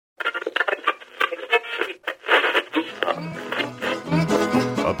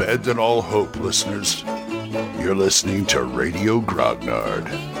Abandon all hope, listeners. You're listening to Radio Grognard,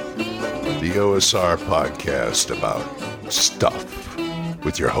 the OSR podcast about stuff,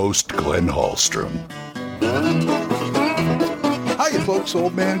 with your host, Glenn Hallstrom. Hi, folks.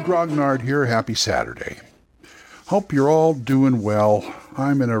 Old Man Grognard here. Happy Saturday. Hope you're all doing well.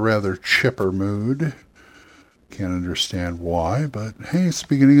 I'm in a rather chipper mood. Can't understand why, but hey, it's the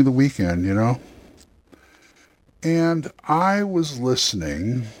beginning of the weekend, you know. And I was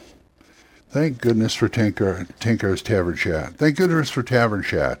listening. Thank goodness for Tinkar's Tavern Chat. Thank goodness for Tavern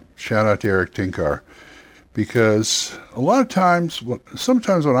Chat. Shout out to Eric Tinkar. Because a lot of times,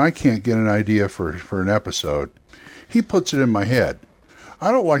 sometimes when I can't get an idea for an episode, he puts it in my head.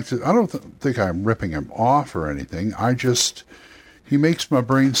 I don't think I'm ripping him off or anything. He makes my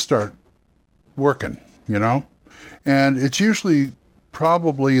brain start working, you know? And it's usually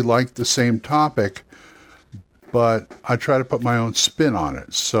probably like the same topic, but I try to put my own spin on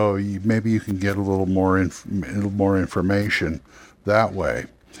it. So maybe you can get a little more information that way.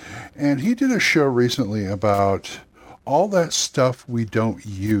 And he did a show recently about all that stuff we don't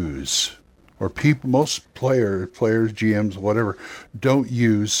use, or most players, GMs, whatever, don't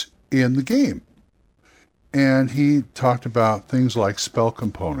use in the game. And he talked about things like spell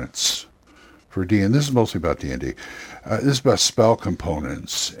components for D&D. This is mostly about D&D. This is about spell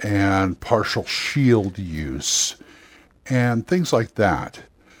components and partial shield use and things like that.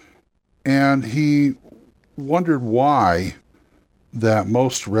 And he wondered why that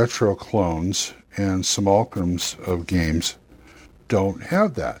most retro clones and simulacrums of games don't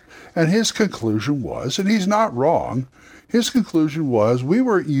have that. And his conclusion was, and he's not wrong, his conclusion was we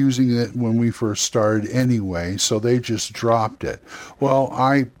weren't using it when we first started anyway, so they just dropped it. Well,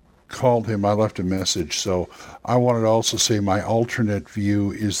 I called him, I left a message, so I wanted to also say my alternate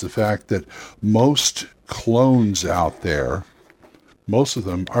view is the fact that most clones out there, most of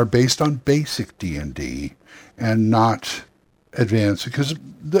them are based on basic D&D and not advanced, because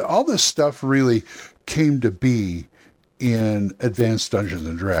all this stuff really came to be in Advanced Dungeons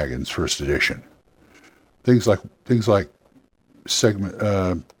and Dragons First Edition. Things like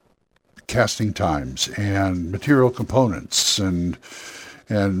segment casting times and material components and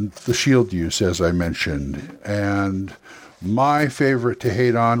the shield use, as I mentioned, and my favorite to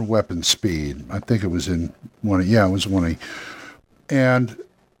hate on, weapon speed. I think it was in one. Yeah, it was one. And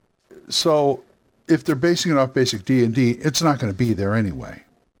so, if they're basing it off basic D&D, it's not going to be there anyway.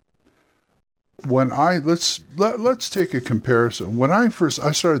 Let's take a comparison. When I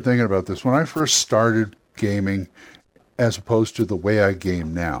started thinking about this when I first started gaming, as opposed to the way I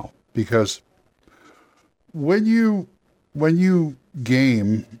game now, because when you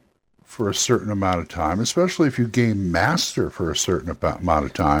game for a certain amount of time, especially if you game master for a certain amount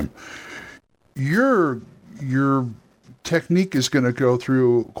of time, your technique is going to go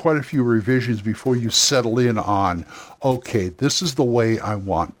through quite a few revisions before you settle in on, okay, this is the way I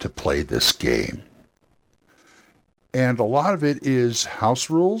want to play this game. And a lot of it is house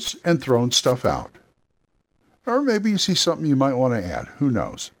rules and throwing stuff out. Or maybe you see something you might want to add. Who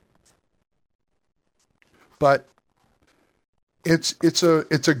knows? But it's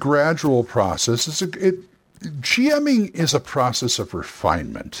a gradual process. GMing is a process of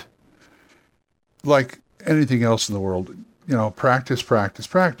refinement. Like anything else in the world, you know, practice.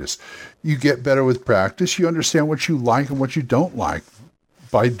 You get better with practice. You understand what you like and what you don't like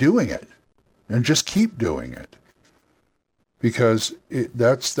by doing it, and just keep doing it. Because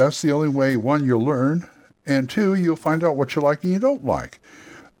that's the only way, one, you'll learn, and two, you'll find out what you like and you don't like.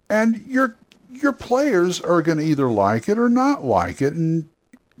 And your players are going to either like it or not like it, and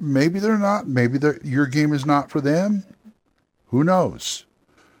maybe they're not. Maybe your game is not for them. Who knows?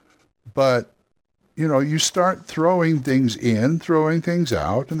 But, you know, you start throwing things in, throwing things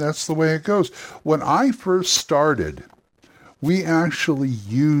out, and that's the way it goes. When I first started, we actually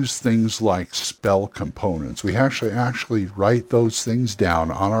use things like spell components. We actually write those things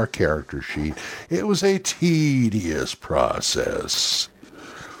down on our character sheet. It was a tedious process.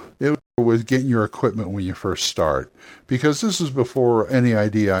 It was getting your equipment when you first start, because this is before any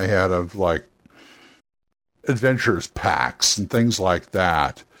idea I had of like adventures packs and things like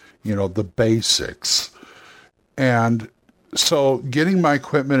that, you know, the basics. And so getting my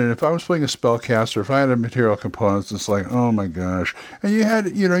equipment, and if I was playing a spellcaster, if I had a material components, it's like, oh my gosh. And you had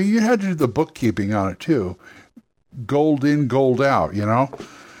to do the bookkeeping on it too. Gold in, gold out, you know?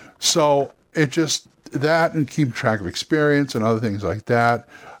 So it just, that and keep track of experience and other things like that,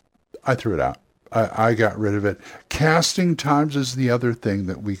 I threw it out. I got rid of it. Casting times is the other thing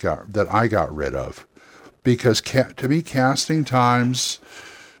that I got rid of. Because to me, casting times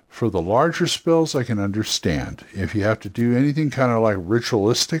For the larger spells, I can understand. If you have to do anything kind of like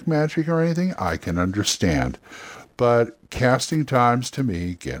ritualistic magic or anything, I can understand. But casting times, to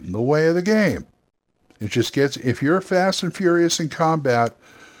me, get in the way of the game. It just gets, if you're fast and furious in combat,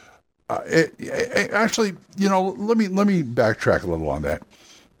 actually, let me backtrack a little on that.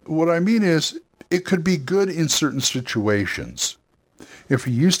 What I mean is, it could be good in certain situations. If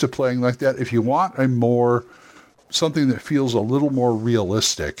you're used to playing like that, if you want something that feels a little more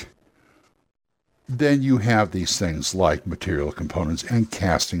realistic, then you have these things like material components and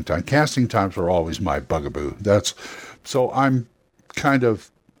casting time. Casting times are always my bugaboo. I'm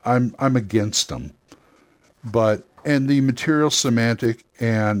against them. And the material, semantic,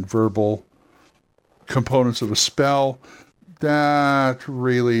 and verbal components of a spell, that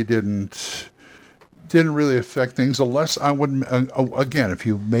really didn't really affect things unless I wouldn't, again, if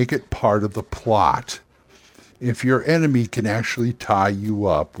you make it part of the plot. If your enemy can actually tie you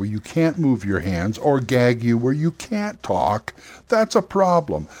up where you can't move your hands or gag you where you can't talk, that's a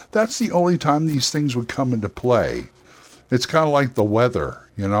problem. That's the only time these things would come into play. It's kind of like the weather,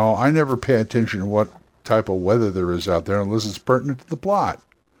 I never pay attention to what type of weather there is out there unless it's pertinent to the plot.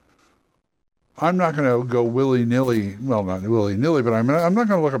 I'm not going to go willy-nilly, well, not willy-nilly, but I'm not going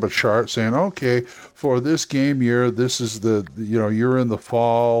to look up a chart saying, okay, for this game year, this is you're in the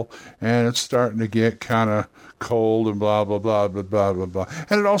fall, and it's starting to get kind of cold and blah, blah, blah, blah, blah, blah, blah.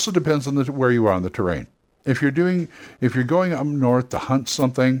 And it also depends on where you are on the terrain. If you're going up north to hunt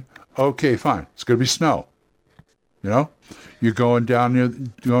something, okay, fine. It's going to be snow. You're going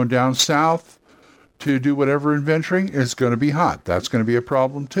down south to do whatever adventuring, it's going to be hot. That's going to be a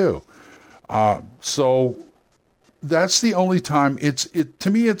problem too. So that's the only time to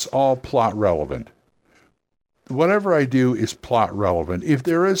me, it's all plot relevant. Whatever I do is plot relevant. If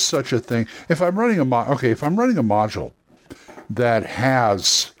there is such a thing, if I'm running a module that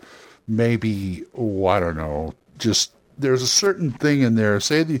has maybe, just there's a certain thing in there.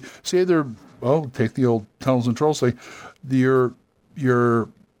 Take the old Tunnels and Trolls thing. You're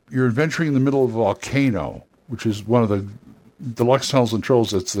adventuring in the middle of a volcano, which is one of the Deluxe Tunnels and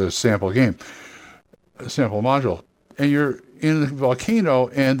Trolls. That's the sample module, and you're in the volcano,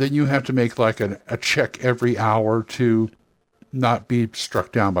 and then you have to make like a check every hour to not be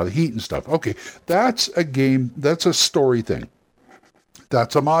struck down by the heat and stuff. Okay, that's a game. That's a story thing.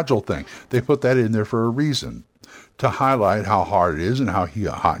 That's a module thing. They put that in there for a reason, to highlight how hard it is and how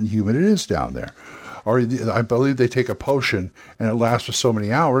hot and humid it is down there. Or I believe they take a potion and it lasts for so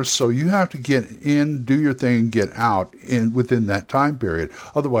many hours, so you have to get in, do your thing, and get out within that time period.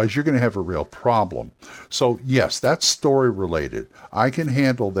 Otherwise, you're going to have a real problem. So yes, that's story related. I can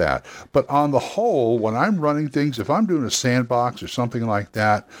handle that. But on the whole, when I'm running things, if I'm doing a sandbox or something like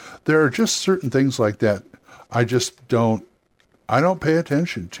that, there are just certain things like that I don't pay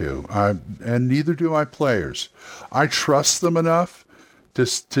attention to, and neither do my players. I trust them enough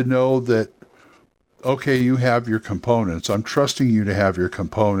to know that, okay, you have your components. I'm trusting you to have your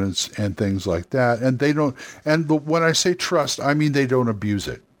components and things like that. And they don't, when I say trust, I mean they don't abuse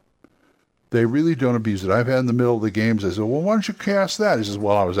it. They really don't abuse it. I've had in the middle of the games, I said, well, why don't you cast that? He says,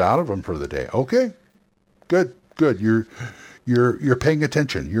 well, I was out of them for the day. Okay, good. You're paying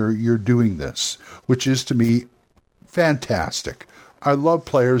attention. You're doing this, which is to me fantastic. I love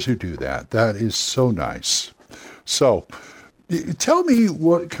players who do that. That is so nice. So, tell me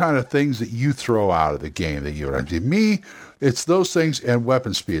what kind of things that you throw out of the game that you like. To me, it's those things and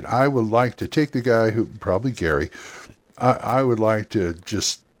weapon speed. I would like to take the guy probably Gary, I would like to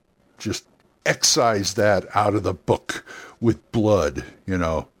just excise that out of the book with blood,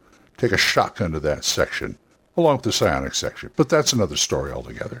 take a shotgun to that section, along with the psionic section. But that's another story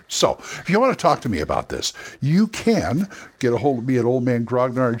altogether. So, if you want to talk to me about this, you can get a hold of me at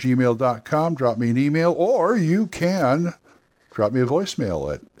oldmangrognard@gmail.com, drop me an email, or you can drop me a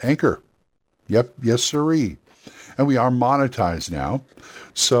voicemail at Anchor. Yep, yes sirree. And we are monetized now.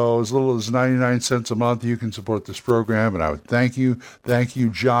 So as little as 99 cents a month, you can support this program. And I would thank you,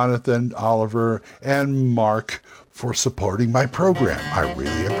 Jonathan, Oliver, and Mark for supporting my program. I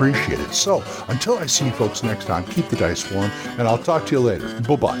really appreciate it. So until I see you folks next time, keep the dice warm, and I'll talk to you later.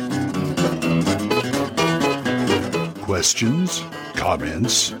 Bye-bye. Questions?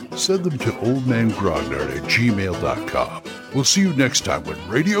 Comments? Send them to oldmangrognard@gmail.com. We'll see you next time when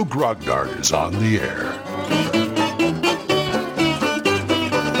Radio Grognard is on the air.